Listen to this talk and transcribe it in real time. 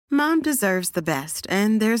Mom deserves the best,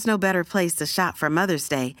 and there's no better place to shop for Mother's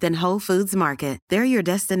Day than Whole Foods Market. They're your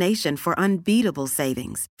destination for unbeatable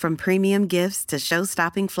savings, from premium gifts to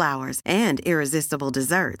show-stopping flowers and irresistible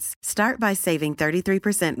desserts. Start by saving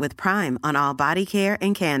 33% with Prime on all body care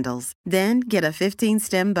and candles. Then get a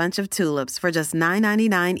 15-stem bunch of tulips for just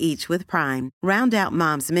 $9.99 each with Prime. Round out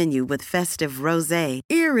Mom's menu with festive rosé,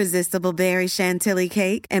 irresistible berry chantilly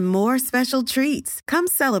cake, and more special treats. Come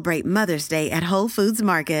celebrate Mother's Day at Whole Foods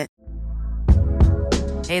Market.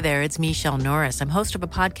 Hey there, it's Michelle Norris. I'm host of a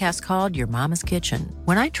podcast called Your Mama's Kitchen.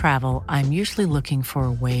 When I travel, I'm usually looking for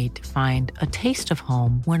a way to find a taste of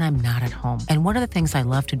home when I'm not at home. And one of the things I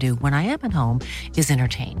love to do when I am at home is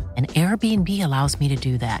entertain. And Airbnb allows me to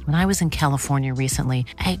do that. When I was in California recently,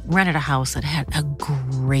 I rented a house that had a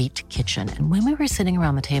great kitchen. And when we were sitting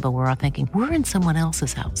around the table, we were all thinking, we're in someone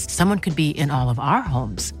else's house. Someone could be in all of our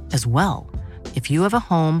homes as well. If you have a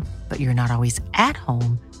home, but you're not always at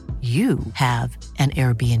home, you have an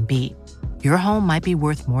Airbnb. Your home might be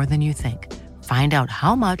worth more than you think. Find out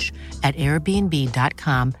how much at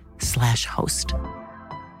airbnb.com/host. Down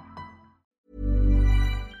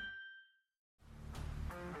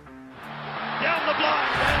the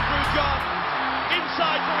blind, Andrew John.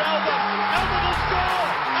 Inside for Albert. Albert will score.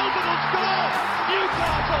 Albert will score.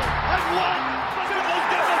 Newcastle have won. Siddle's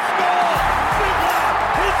going to score. Fiddler,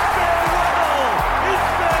 it's farewell. It's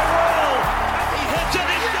farewell. And he hits it.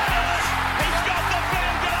 He's got it. He's got the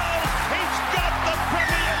Bengals. He's got the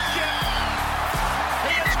Premiership.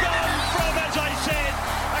 He has gone from, as I said,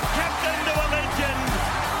 a captain to a legend,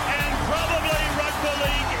 and probably rugby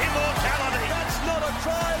league immortality. That's not a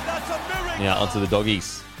try. That's a miracle. Now onto the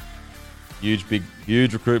doggies. Huge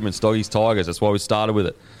recruitments, doggies, Tigers. That's why we started with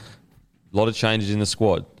it. A lot of changes in the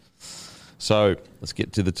squad. So let's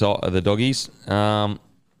get to the doggies.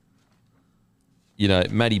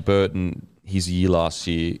 Matty Burton, his year last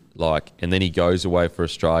year, and then he goes away for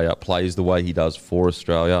Australia, plays the way he does for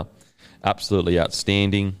Australia. Absolutely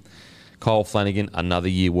outstanding. Kyle Flanagan, another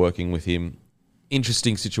year working with him.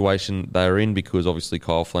 Interesting situation they're in because obviously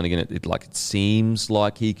Kyle Flanagan, it seems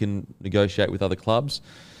like he can negotiate with other clubs,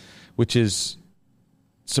 which is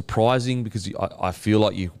surprising because I feel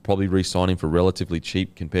like you could probably re-sign him for relatively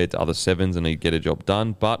cheap compared to other sevens and he'd get a job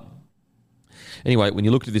done. But anyway, when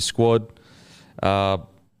you look at this squad, Josh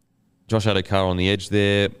Adokar on the edge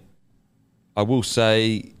there, I will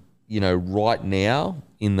say, right now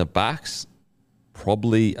in the backs,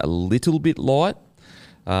 probably a little bit light.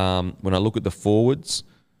 When I look at the forwards,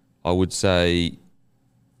 I would say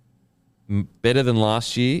better than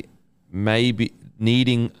last year, maybe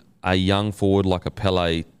needing a young forward like a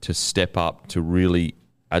Pele to step up to really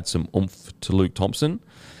add some oomph to Luke Thompson.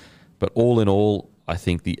 But all in all, I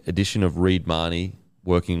think the addition of Reed Marnie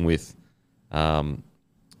working with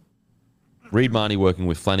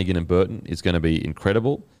Flanagan and Burton is going to be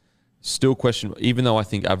incredible. Still question, even though I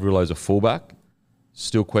think Averillo's a fullback,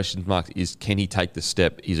 still question mark is, can he take the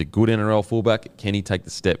step? He's a good NRL fullback. Can he take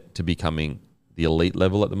the step to becoming the elite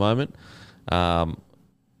level at the moment? How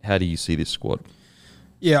do you see this squad?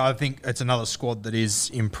 Yeah, I think it's another squad that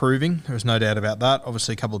is improving. There's no doubt about that.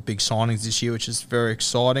 Obviously, a couple of big signings this year, which is very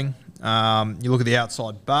exciting. You look at the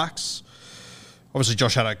outside backs. Obviously,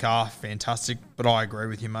 Josh Adokar, fantastic. But I agree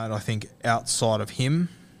with you, mate. I think outside of him,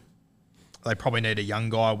 they probably need a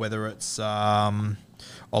young guy, whether it's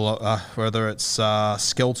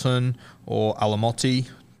Skelton or Alamotti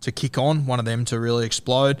to kick on, one of them to really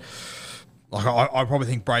explode. I probably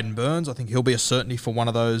think Braden Burns. I think he'll be a certainty for one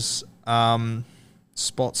of those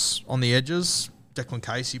spots on the edges. Declan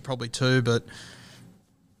Casey probably too, but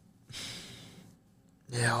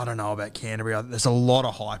yeah, I don't know about Canterbury. There's a lot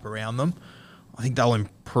of hype around them. I think they'll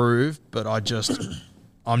improve, but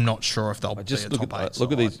I'm not sure if they'll be a top 8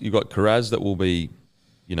 Look at these. You've got Carraz that will be,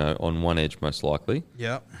 on one edge most likely.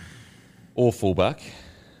 Yeah. Or fullback.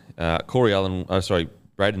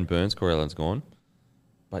 Braden Burns. Corey Allen's gone.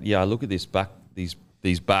 But yeah, I look at these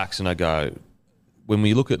backs and I go, when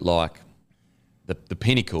we look at the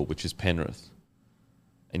pinnacle, which is Penrith,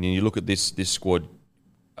 and then you look at this squad,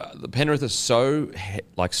 the Penrith are so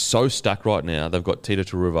stacked right now. They've got Tita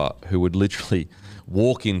Taruva, who would literally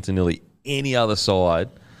walk into nearly any other side.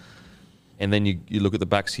 And then you look at the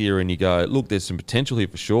backs here and you go, look, there's some potential here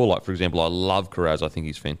for sure. Like, for example, I love Carraz. I think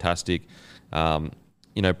he's fantastic.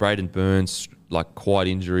 Braden Burns, quite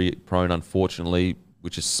injury prone, unfortunately,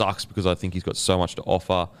 which just sucks because I think he's got so much to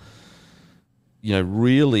offer.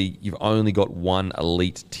 Really, you've only got one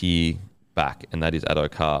elite tier back, and that is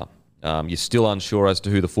Adokar. You're still unsure as to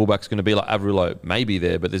who the fullback's going to be. Like Averillo may be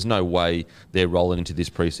there, but there's no way they're rolling into this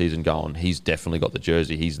preseason going, he's definitely got the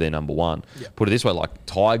jersey, he's their number one. Yep. Put it this way, like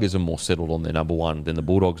Tigers are more settled on their number one than the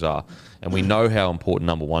Bulldogs are. And we know how important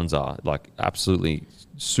number ones are. Like absolutely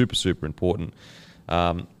super, super important.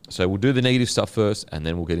 So we'll do the negative stuff first, and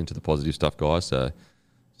then we'll get into the positive stuff, guys. So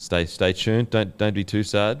stay tuned. Don't be too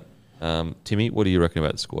sad. Timmy, what do you reckon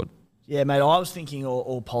about the squad? Yeah, mate, I was thinking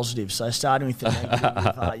all positive. So starting with the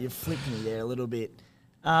negative, you've flipped me there a little bit.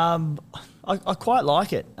 I quite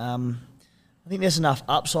like it. I think there's enough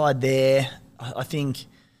upside there. I think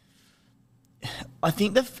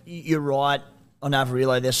that you're right on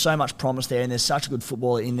Averillo. There's so much promise there, and there's such a good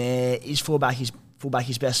footballer in there. Is fullback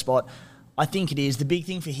his best spot? I think it is. The big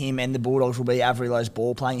thing for him and the Bulldogs will be Averillo's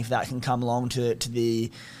ball playing, if that can come along to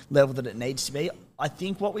the level that it needs to be. I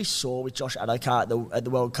think what we saw with Josh Adokar at the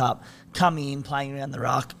World Cup, coming in, playing around the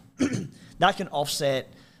ruck, that can offset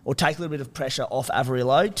or take a little bit of pressure off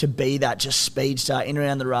Averillo to be that just speedster in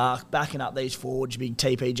around the ruck, backing up these forwards, big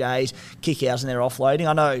TPJs, kick-outs and they're offloading.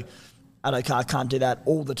 I know Adokar can't do that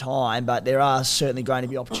all the time, but there are certainly going to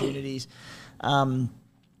be opportunities.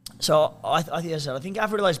 So I think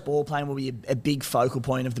Averillo's ball playing will be a big focal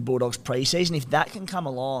point of the Bulldogs pre-season. If that can come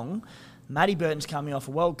along, Matty Burton's coming off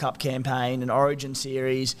a World Cup campaign, an Origin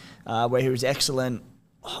series where he was excellent.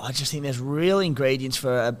 I just think there's real ingredients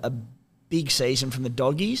for a big season from the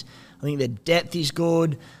Doggies. I think their depth is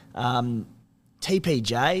good. TPJ,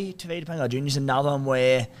 Tevita Pangai Jr. is another one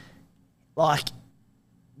where, like,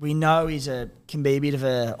 we know can be a bit of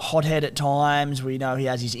a hothead at times. We know he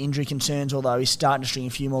has his injury concerns, although he's starting to string a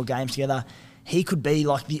few more games together. He could be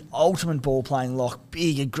like the ultimate ball-playing lock,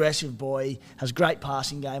 big, aggressive boy, has great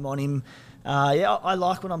passing game on him. I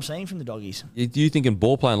like what I'm seeing from the Doggies. Do you think in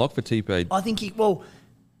ball-playing lock for TP? I think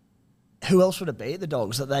who else would it be at the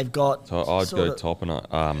Dogs that they've got? So I'd go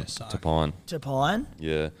Tapine. Tapine?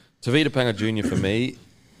 Yeah. Tevita Pangai Jr. for me,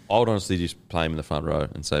 I would honestly just play him in the front row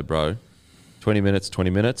and say, bro, 20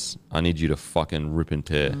 minutes, I need you to fucking rip and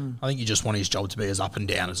tear. I think you just want his job to be as up and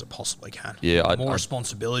down as it possibly can. Yeah, the more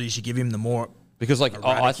responsibilities you give him, the more... Because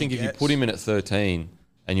I think if you put him in at 13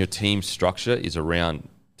 and your team structure is around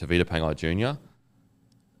Tevita Pangai Jr.,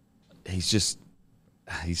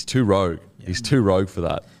 he's too rogue. Yeah. He's too rogue for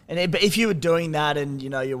that. But if you were doing that and,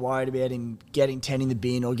 you're worried about him getting 10 in the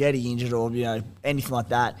bin or getting injured or, anything like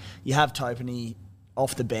that, you have Topany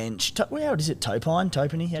off the bench. How is it? Topine?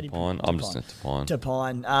 Topany? How do you... Tapine. I'm just saying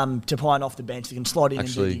Tapine. Tapine off the bench. They can slot in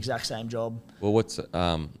and do the exact same job. Well, what's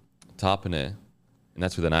Tapine? And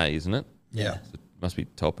that's with an A, isn't it? Yeah. So it must be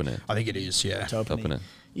Tapine. I think it is, yeah. Tapine.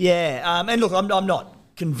 Yeah. And look, I'm not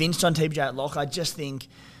convinced on TPJ at lock. I just think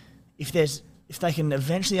if they can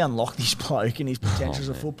eventually unlock this bloke and his potential as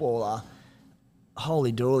a footballer,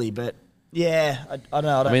 holy dooly. But yeah, I don't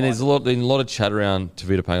know. There's a lot of chat around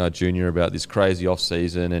Tevita Pangai Jr. about this crazy off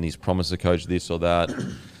season and he's promised to coach this or that.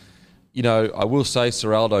 I will say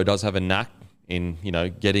Ciraldo does have a knack in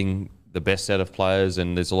getting the best out of players,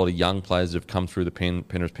 and there's a lot of young players that have come through the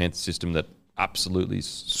Penrith Panthers system that absolutely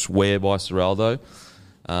swear by Ciraldo.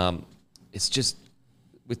 It's just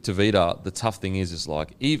with Tevita, the tough thing is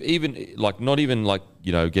like even like not even like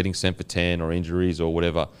getting sent for 10 or injuries or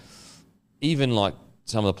whatever. Even like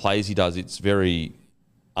some of the plays he does, it's very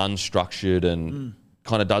unstructured and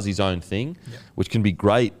kind of does his own thing, which can be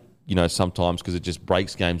great, sometimes because it just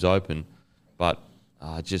breaks games open. But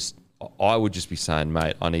I would just be saying,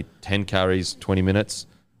 mate, I need 10 carries, 20 minutes,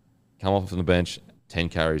 come off from the bench, 10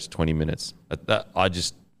 carries, 20 minutes.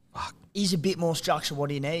 Is a bit more structure what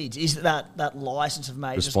he needs? Is that license of,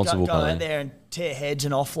 mate, just go out there and tear heads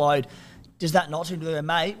and offload? Does that not seem to be,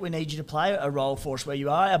 mate, we need you to play a role for us where you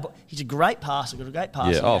are? He's a great passer, got a great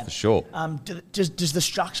passing game. For ssure. Does the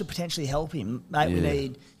structure potentially help him? Mate, we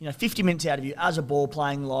need 50 minutes out of you as a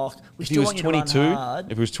ball-playing lock. We still want you to run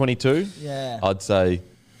hard. If he was 22, I'd say,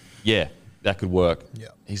 that could work. Yeah.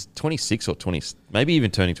 He's 26 or 20, maybe even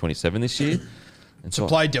turning 27 this year. And to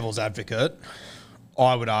play devil's advocate,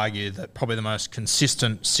 I would argue that probably the most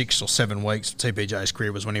consistent 6 or 7 weeks of TPJ's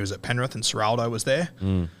career was when he was at Penrith and Ciraldo was there.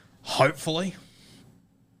 Hopefully,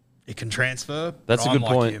 it can transfer. That's a good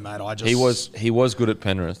point. You, mate. He was good at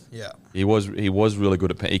Penrith. Yeah, he was really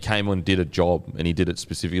good at Penrith. He came on, did a job, and he did it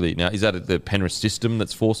specifically. Now, is that the Penrith system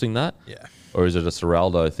that's forcing that? Yeah, or is it a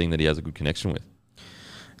Ciraldo thing that he has a good connection with?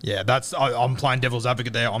 Yeah, I'm playing devil's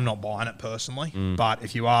advocate there. I'm not buying it personally, but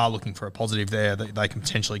if you are looking for a positive there that they can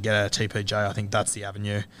potentially get out of TPJ, I think that's the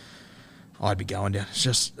avenue I'd be going down.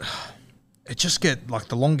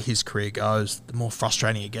 The longer his career goes, the more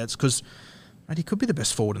frustrating it gets because, mate, he could be the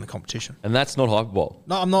best forward in the competition. And that's not hyperbole.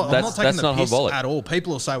 No, I'm not taking the piss at all.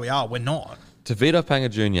 People will say we are. We're not. Tevita Pangai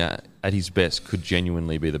Jr., at his best, could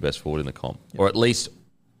genuinely be the best forward in the comp, or at least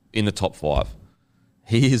in the top 5.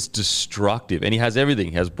 He is destructive, and he has everything.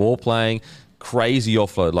 He has ball playing, crazy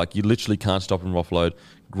offload. Like, you literally can't stop him offload.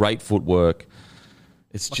 Great footwork.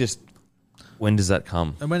 It's just, when does that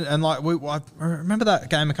come? I remember that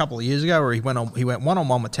game a couple of years ago where he went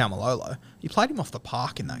one-on-one with Taumalolo. He played him off the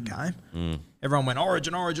park in that game. Everyone went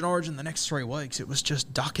Origin. The next 3 weeks, it was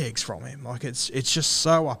just duck eggs from him. Like, it's just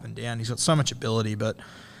so up and down. He's got so much ability, but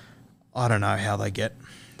I don't know how they get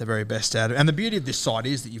the very best out of it. And the beauty of this side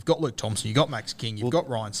is that you've got Luke Thompson, you've got Max King, you've got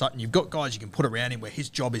Ryan Sutton, you've got guys you can put around him where his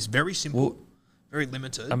job is very simple, very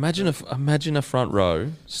limited. Imagine a front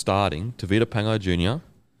row starting Tavita Pangai Jr.,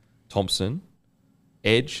 Thompson,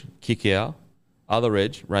 edge, Kikau, other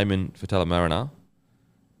edge, Raymond Fatala-Mariner.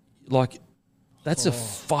 Like, that's a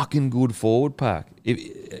fucking good forward pack.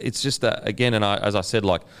 It's just that, again, and as I said,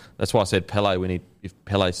 like, that's why I said Pele, if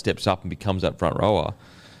Pele steps up and becomes that front rower,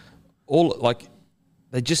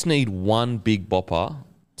 they just need one big bopper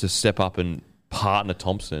to step up and partner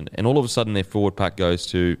Thompson, and all of a sudden their forward pack goes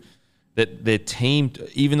to that. Their team,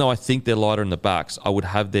 even though I think they're lighter in the backs, I would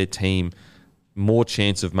have their team more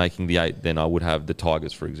chance of making the 8 than I would have the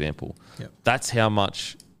Tigers, for example. Yep. That's how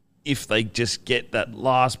much, if they just get that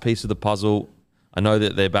last piece of the puzzle. I know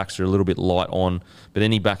that their backs are a little bit light on, but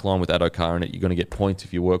any back line with Addo-Carr in it, you're going to get points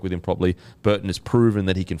if you work with him properly. Burton has proven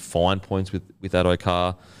that he can find points with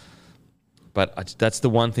Addo-Carr. But that's the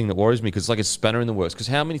one thing that worries me, because it's like a spanner in the works. Because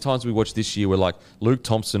how many times we watched this year where like Luke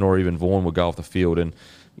Thompson or even Vaughan would go off the field, and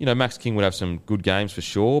Max King would have some good games for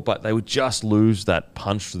sure, but they would just lose that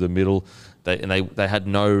punch to the middle. They had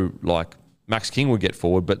no, like, Max King would get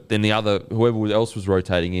forward, but then whoever else was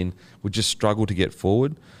rotating in would just struggle to get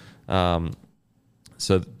forward.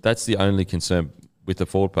 So that's the only concern with the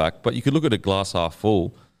forward pack. But you could look at a glass half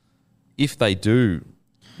full. If they do,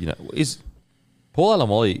 is Paul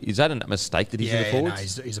Alamoli, is that a mistake that he's in the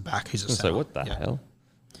forwards? No, he's a back. He's a center. What the hell?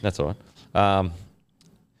 That's all right.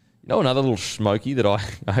 Another little smoky that I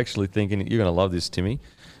actually think, and you're going to love this, Timmy,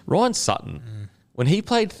 Ryan Sutton. When he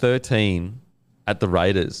played 13 at the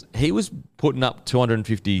Raiders, he was putting up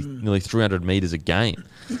 250, nearly 300 metres a game.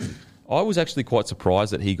 I was actually quite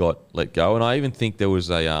surprised that he got let go, and I even think there was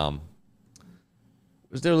was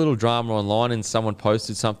there a little drama online and someone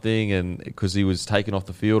posted something and because he was taken off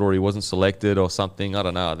the field or he wasn't selected or something? I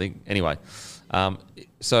don't know.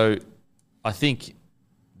 So I think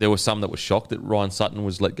there were some that were shocked that Ryan Sutton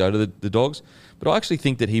was let go to the Dogs, but I actually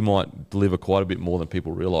think that he might deliver quite a bit more than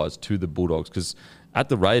people realise to the Bulldogs, because at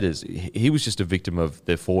the Raiders, he was just a victim of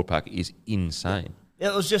their forward pack is insane.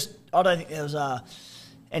 It was just, I don't think there was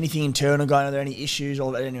anything internal going on. Are there any issues?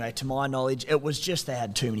 Or anyway, to my knowledge, it was just they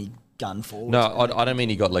had too many gun forwards. No, I don't mean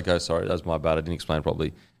he got let go. Sorry, that was my bad. I didn't explain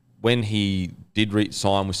properly. When he did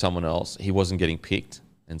sign with someone else, he wasn't getting picked,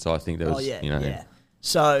 and so I think there was, yeah.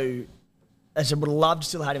 So, as I would have loved to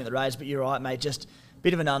still had him at the Raiders, but you're right, mate. Just a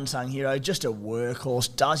bit of an unsung hero, just a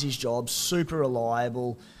workhorse, does his job, super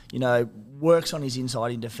reliable. Works on his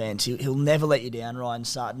inside in defence. He'll never let you down, Ryan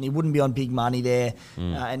Sutton. He wouldn't be on big money there,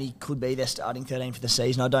 and he could be their starting 13 for the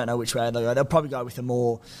season. I don't know which way they'll go. They'll probably go with a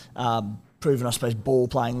more proven, I suppose,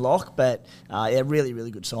 ball-playing lock, but really, really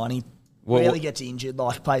good signing. Rarely gets injured,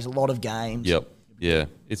 plays a lot of games. Yep, yeah.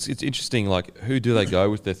 It's interesting, who do they go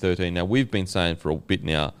with their 13? Now, we've been saying for a bit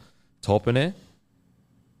now, Topiner,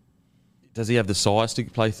 does he have the size to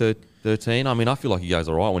play 13? I mean, I feel like he goes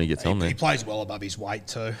all right when he gets on there. He plays well above his weight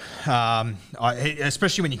too.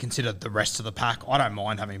 Especially when you consider the rest of the pack. I don't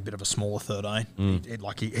mind having a bit of a smaller 13.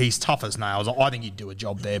 He's tough as nails. I think he'd do a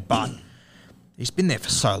job there, but he's been there for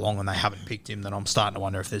so long and they haven't picked him that I'm starting to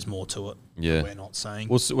wonder if there's more to it. Yeah. We're not seeing.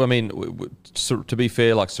 Well, I mean, to be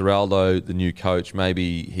fair, Ciraldo, the new coach,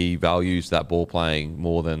 maybe he values that ball playing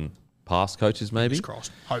more than past coaches, maybe. Fingers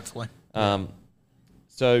crossed, hopefully.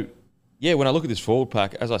 So... yeah, when I look at this forward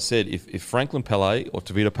pack, as I said, if Franklin Pele or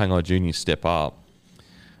Tavita Pangai Jr. step up,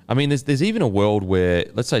 I mean, there's even a world where,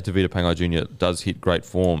 let's say Tavita Pangai Jr. does hit great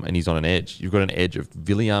form and he's on an edge. You've got an edge of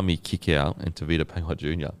Viliami Kikau and Tavita Pangai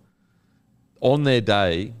Jr. On their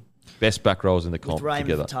day, best back rows in the comp with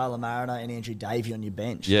together. With Tyler Mariner and Andrew Davey on your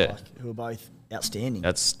bench, who are both outstanding.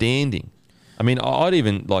 Outstanding. I mean, I'd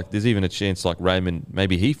even, there's even a chance, Raymond,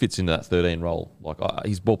 maybe he fits into that 13 role.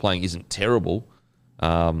 His ball playing isn't terrible.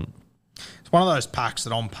 It's one of those packs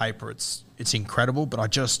that on paper it's incredible, but I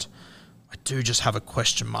do just have a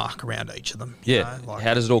question mark around each of them.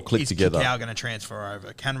 How does it all click together? Is Kikau going to transfer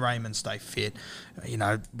over? Can Raymond stay fit?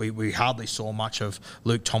 We hardly saw much of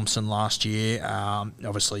Luke Thompson last year.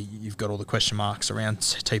 Obviously, you've got all the question marks around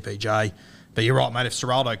TPJ. But you're right, mate. If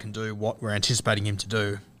Ciraldo can do what we're anticipating him to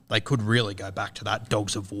do, they could really go back to that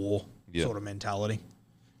Dogs of War sort of mentality.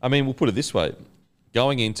 I mean, we'll put it this way.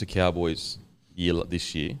 Going into Cowboys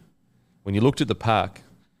this year, when you looked at the pack,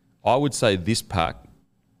 I would say this pack,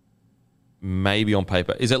 maybe on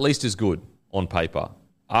paper, is at least as good on paper.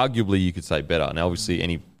 Arguably, you could say better. Now, obviously,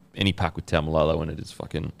 any pack with Taumalolo in it is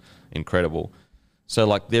fucking incredible. So,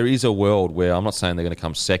 like, there is a world where I'm not saying they're going to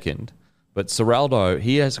come second, but Ciraldo,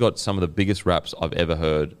 he has got some of the biggest raps I've ever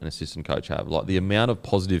heard an assistant coach have. Like, the amount of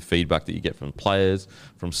positive feedback that you get from players,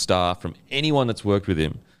 from staff, from anyone that's worked with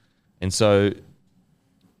him. And so,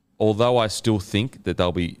 although I still think that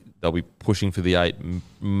they'll be pushing for the 8,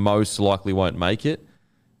 most likely won't make it,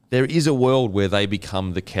 there is a world where they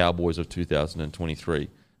become the Cowboys of 2023.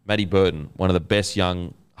 Matty Burton, one of the best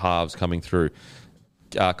young halves coming through.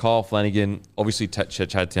 Kyle Flanagan, obviously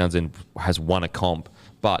Chad Townsend has won a comp,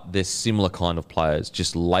 but they're similar kind of players.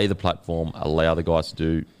 Just lay the platform, allow the guys to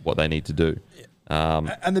do what they need to do.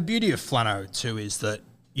 And the beauty of Flano too is that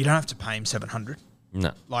you don't have to pay him $700.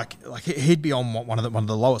 No, like he'd be on one of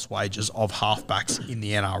the lowest wages of halfbacks in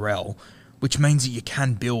the NRL, which means that you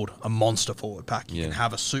can build a monster forward pack. You can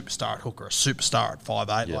have a superstar at hooker, a superstar at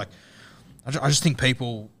 5'8". Yeah. Like, I just think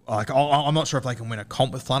people I'm not sure if they can win a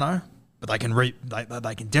comp with Flano, but they can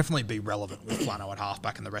they can definitely be relevant with Flano at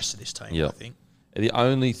halfback and the rest of this team. Yeah. I think. The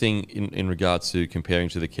only thing in regards to comparing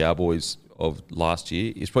to the Cowboys of last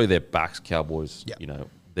year is probably their backs. Cowboys, Yep. you know,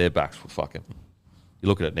 their backs were fucking. You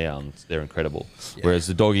look at it now and they're incredible. Yeah. Whereas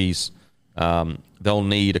the Doggies, they'll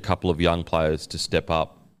need a couple of young players to step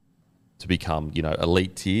up to become, you know,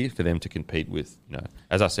 elite tier for them to compete with. You know,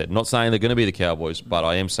 as I said, not saying they're going to be the Cowboys, but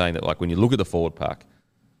I am saying that, like, when you look at the forward pack,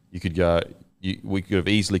 you could go. We could have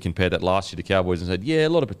easily compared that last year to Cowboys and said, yeah, a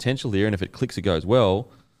lot of potential here, and if it clicks, it goes well.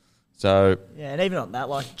 So yeah, and even on that,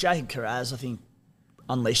 like Jacob Carraz, I think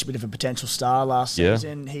unleashed a bit of a potential star last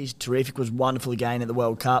season. He's terrific, was wonderful again at the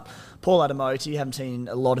World Cup. Paul Adamoti, haven't seen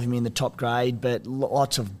a lot of him in the top grade, but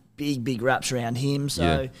lots of big raps around him.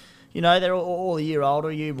 So, you know, they're all a year older,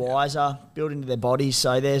 a year wiser, built into their bodies.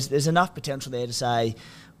 So there's enough potential there to say,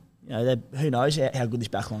 you know, who knows how good this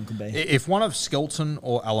backline could be. If one of Skelton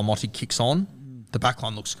or Alamotti kicks on, the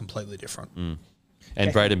backline looks completely different.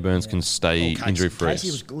 And Braden Burns can stay injury-free.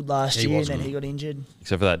 Casey was good last year, and then he got injured.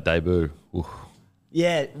 Except for that debut. Oof.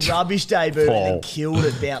 Yeah, rubbish debut and then killed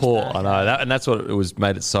it, bounced back. I know, and that's what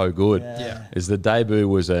made it so good. Yeah. Is the debut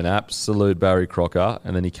was an absolute Barry Crocker,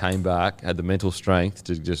 and then he came back, had the mental strength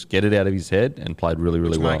to just get it out of his head, and played really,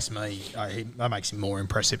 really well. That makes him more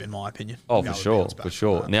impressive, in my opinion. Oh, for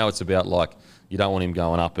sure. Now it's about, like, you don't want him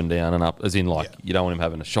going up and down and up, as in, like, you don't want him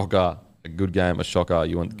having a shocker, a good game, a shocker.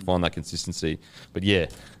 You want to find that consistency. But yeah,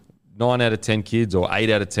 9 out of 10 kids, or 8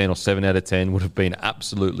 out of 10, or 7 out of 10 would have been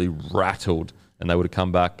absolutely rattled, and they would have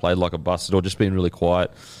come back, played like a busted, or just been really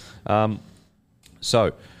quiet. In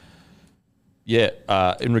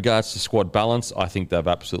regards to squad balance, I think they've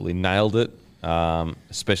absolutely nailed it,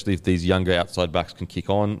 especially if these younger outside backs can kick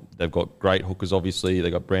on. They've got great hookers, obviously.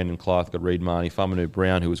 They've got Brandon Clark, they've got Reed Marnie, Famanu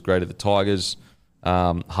Brown, who was great at the Tigers.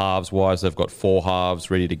 Halves-wise, they've got 4 halves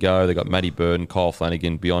ready to go. They've got Matty Burton, Kyle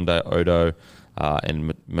Flanagan, Beyonde Odo,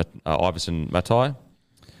 and Iverson Matai.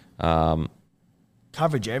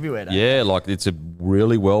 Coverage everywhere, don't Yeah, like, it's a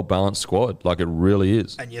really well-balanced squad. Like, it really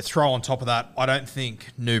is. And you throw on top of that, I don't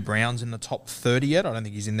think New Brown's in the top 30 yet. I don't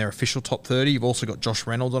think he's in their official top 30. You've also got Josh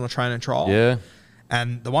Reynolds on a train and trial. Yeah.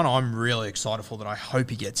 And the one I'm really excited for that I hope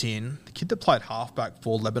he gets in, the kid that played halfback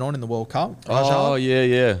for Lebanon in the World Cup. Oh,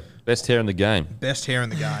 yeah. Best hair in the game. Best hair in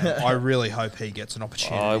the game. I really hope he gets an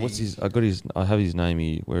opportunity. I have his name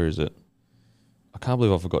here. Where is it? I can't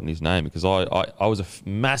believe I've forgotten his name, because I was a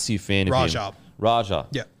massive fan of him. Raja.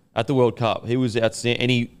 Yeah. At the World Cup. He was outstanding, and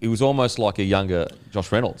he was almost like a younger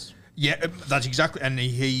Josh Reynolds. Yeah, that's exactly. And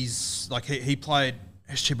he's like, he played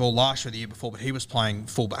SG Ball last year or the year before, but he was playing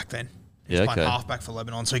fullback then. He's playing halfback for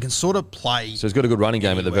Lebanon, so he can sort of play. So he's got a good running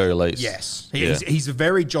game anywhere. at the very least. Yes. He's a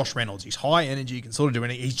very Josh Reynolds. He's high energy, he can sort of do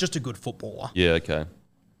anything. He's just a good footballer. Yeah, okay.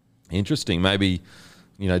 Interesting. Maybe,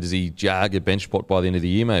 you know, does he jag a bench spot by the end of the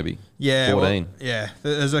year, maybe? Yeah. 14. Well, yeah.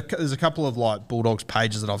 There's a couple of, like, Bulldogs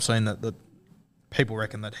pages that I've seen that people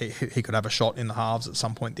reckon that he could have a shot in the halves at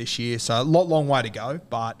some point this year. So a long way to go,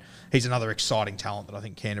 but he's another exciting talent that I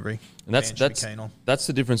think Canterbury should be keen on. That's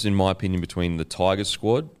the difference, in my opinion, between the Tigers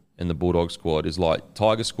squad and the Bulldogs squad. Is like,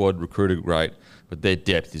 Tigers squad recruited great, but their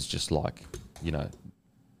depth is just like, you know,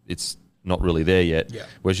 it's not really there yet. Yeah.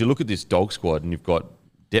 Whereas you look at this Dog squad and you've got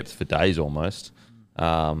depth for days almost.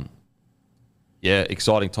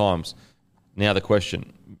 Exciting times. Now the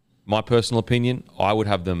question, my personal opinion, I would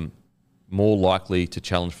have them more likely to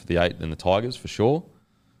challenge for the 8 than the Tigers, for sure.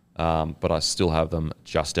 But I still have them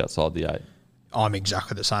just outside the 8. I'm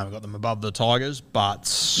exactly the same. I've got them above the Tigers,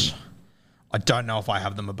 but I don't know if I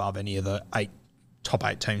have them above any of the top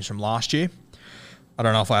 8 teams from last year. I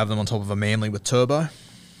don't know if I have them on top of a Manly with Turbo.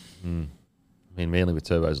 I mean, Manly with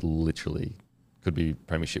Turbo is literally could be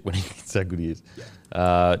premiership winning. It's how good he is.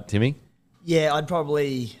 Yeah. Timmy? Yeah, I'd have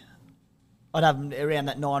them around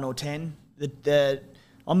that 9 or 10.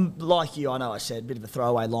 I'm like you, I know I said, a bit of a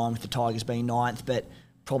throwaway line with the Tigers being 9th, but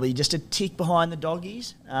probably just a tick behind the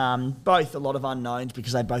Doggies. Both a lot of unknowns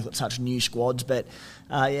because they both got such new squads, but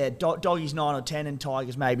Doggies 9 or 10 and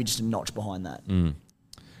Tigers maybe just a notch behind that.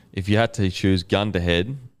 If you had to choose gun to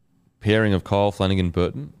head, pairing of Kyle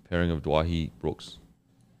Flanagan-Burton, pairing of Dwight Brooks.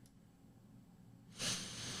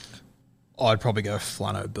 I'd probably go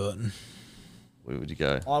Flano-Burton. Where would you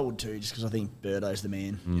go? I would too, just because I think Birdo's the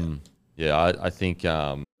man. Yeah, I think...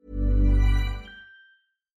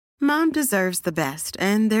 Mom deserves the best,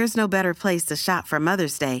 and there's no better place to shop for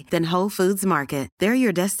Mother's Day than Whole Foods Market. They're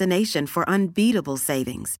your destination for unbeatable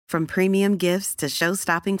savings, from premium gifts to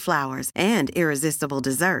show-stopping flowers and irresistible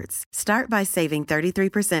desserts. Start by saving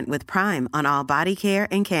 33% with Prime on all body care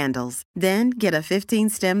and candles. Then get a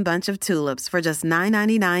 15-stem bunch of tulips for just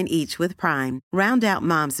 $9.99 each with Prime. Round out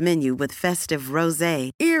Mom's menu with festive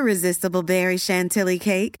rosé, irresistible berry chantilly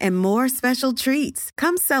cake, and more special treats.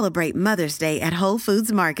 Come celebrate Mother's Day at Whole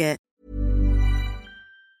Foods Market.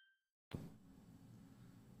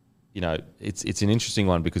 You know, it's an interesting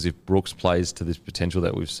one because if Brooks plays to this potential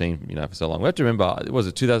that we've seen, you know, for so long, we have to remember, was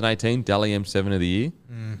it 2018 Dally M7 of the year?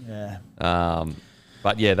 Yeah.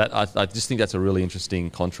 But yeah, I just think that's a really interesting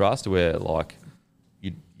contrast where like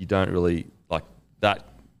you don't really like that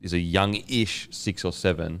is a young-ish 6 or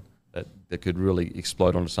 7 that could really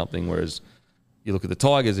explode onto something, whereas you look at the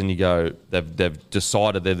Tigers and you go, they've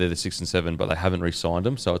decided they're the 6 and 7, but they haven't re-signed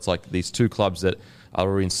them. So it's like these two clubs that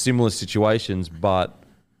are in similar situations, but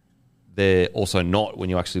they're also not when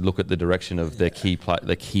you actually look at the direction of their key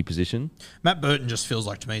position. Matt Burton just feels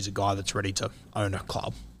like to me he's a guy that's ready to own a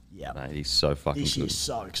club. Yeah. Mate, he's so fucking This good. year's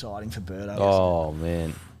so exciting for Birdo. Oh,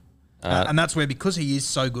 man. And that's where, because he is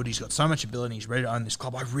so good, he's got so much ability, he's ready to own this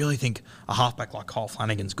club. I really think a halfback like Kyle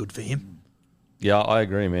Flanagan's good for him. Yeah, I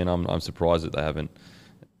agree, man. I'm surprised that they haven't.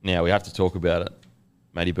 Now, we have to talk about it.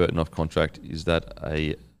 Matty Burton off contract. Is that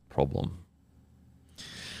a problem?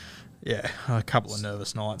 Yeah, a couple of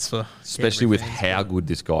nervous nights for especially with how good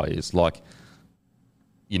this guy is. Like,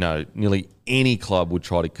 you know, nearly any club would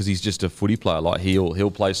try to, because he's just a footy player. Like he'll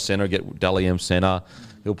play centre, get Dally M centre.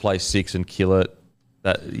 He'll play 6 and kill it.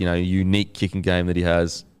 That, you know, unique kicking game that he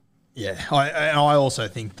has. Yeah, I also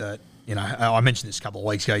think that, you know, I mentioned this a couple of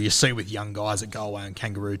weeks ago. You see with young guys that go away on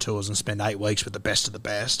kangaroo tours and spend 8 weeks with the best of the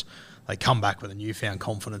best, they come back with a newfound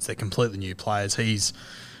confidence. They're completely new players. He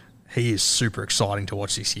is super exciting to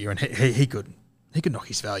watch this year, and he could knock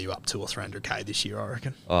his value up 200 or 300K this year, I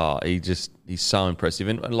reckon. Oh, he's so impressive,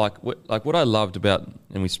 and like what I loved about,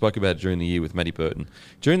 and we spoke about it during the year with Matty Burton,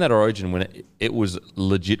 during that Origin when it was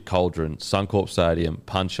legit cauldron, Suncorp Stadium,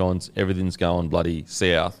 punch-ons, everything's going bloody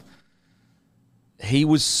south. He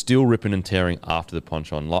was still ripping and tearing after the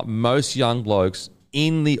punch-on. Like most young blokes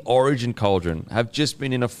in the Origin cauldron have just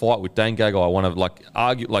been in a fight with Dane Gagai. One of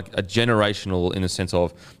argue a generational, in a sense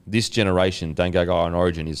of this generation. Dane Gagai on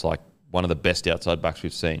Origin is like one of the best outside backs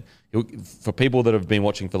we've seen. For people that have been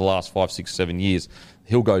watching for the last 5, 6, 7 years,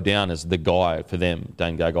 he'll go down as the guy for them.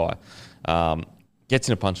 Dane Gagai gets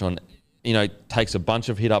in a punch on, you know, takes a bunch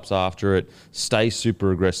of hit ups after it, stays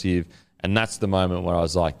super aggressive. And that's the moment where I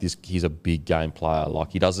was like, he's a big game player.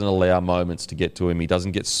 Like, he doesn't allow moments to get to him. He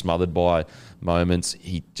doesn't get smothered by moments.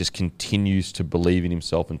 He just continues to believe in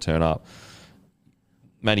himself and turn up.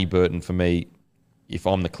 Matty Burton, for me, if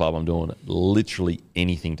I'm the club, I'm doing literally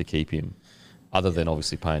anything to keep him, other than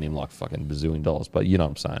obviously paying him like fucking bazillion dollars. But you know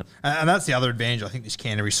what I'm saying. And that's the other advantage I think this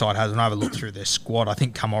Canterbury side has. When I have a look through their squad, I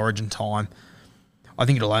think come Origin time, I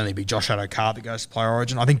think it'll only be Josh Addo-Carr that goes to play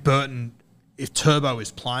Origin. I think Burton, if Turbo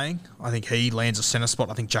is playing, I think he lands a centre spot.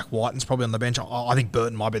 I think Jack Whiten's probably on the bench. I think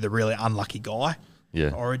Burton might be the really unlucky guy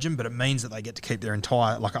for Origin, but it means that they get to keep their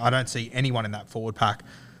entire... Like, I don't see anyone in that forward pack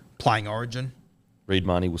playing Origin. Reed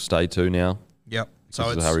Marnie will stay too now. Yep. So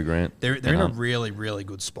it's Harry Grant. They're in a really, really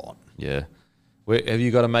good spot. Yeah. Have you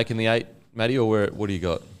got them making the 8, Matty, or what do you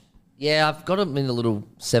got? Yeah, I've got them in a little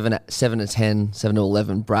 7 to 10, 7 to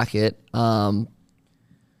 11 bracket. But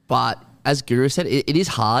as Guru said, it is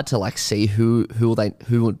hard to like see who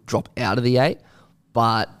will drop out of the 8.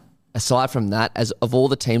 But aside from that, as of all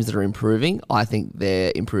the teams that are improving, I think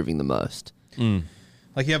they're improving the most.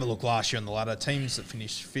 Like, you have a look last year on the ladder, teams that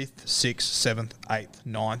finished 5th, 6th, 7th, 8th,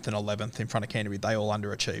 9th and 11th in front of Canterbury, they all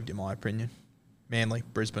underachieved in my opinion. Manly,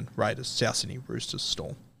 Brisbane, Raiders, South Sydney, Roosters,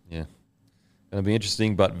 Storm. Yeah. Going to be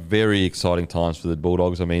interesting, but very exciting times for the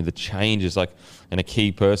Bulldogs. I mean, the changes, like, and a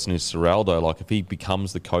key person is Serraldo. Like, if he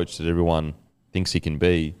becomes the coach that everyone thinks he can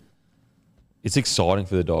be, it's exciting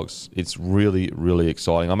for the Dogs. It's really, really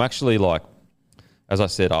exciting. I'm actually, like, as I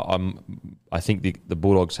said, I think the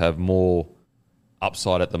Bulldogs have more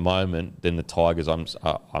upside at the moment than the Tigers.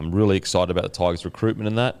 I'm really excited about the Tigers' recruitment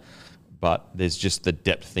and that, but there's just the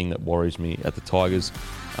depth thing that worries me at the Tigers.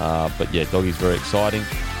 But yeah, Doggy's very exciting.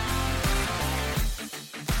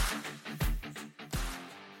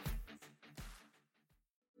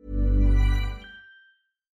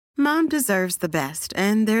 Mom deserves the best,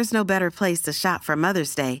 and there's no better place to shop for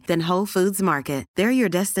Mother's Day than Whole Foods Market. They're your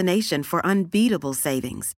destination for unbeatable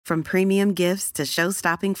savings, from premium gifts to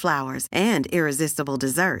show-stopping flowers and irresistible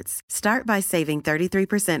desserts. Start by saving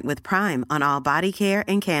 33% with Prime on all body care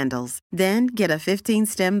and candles. Then get a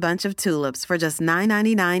 15-stem bunch of tulips for just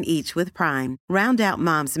 $9.99 each with Prime. Round out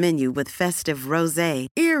Mom's menu with festive rosé,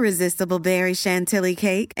 irresistible berry chantilly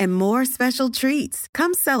cake, and more special treats.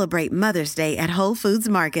 Come celebrate Mother's Day at Whole Foods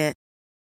Market.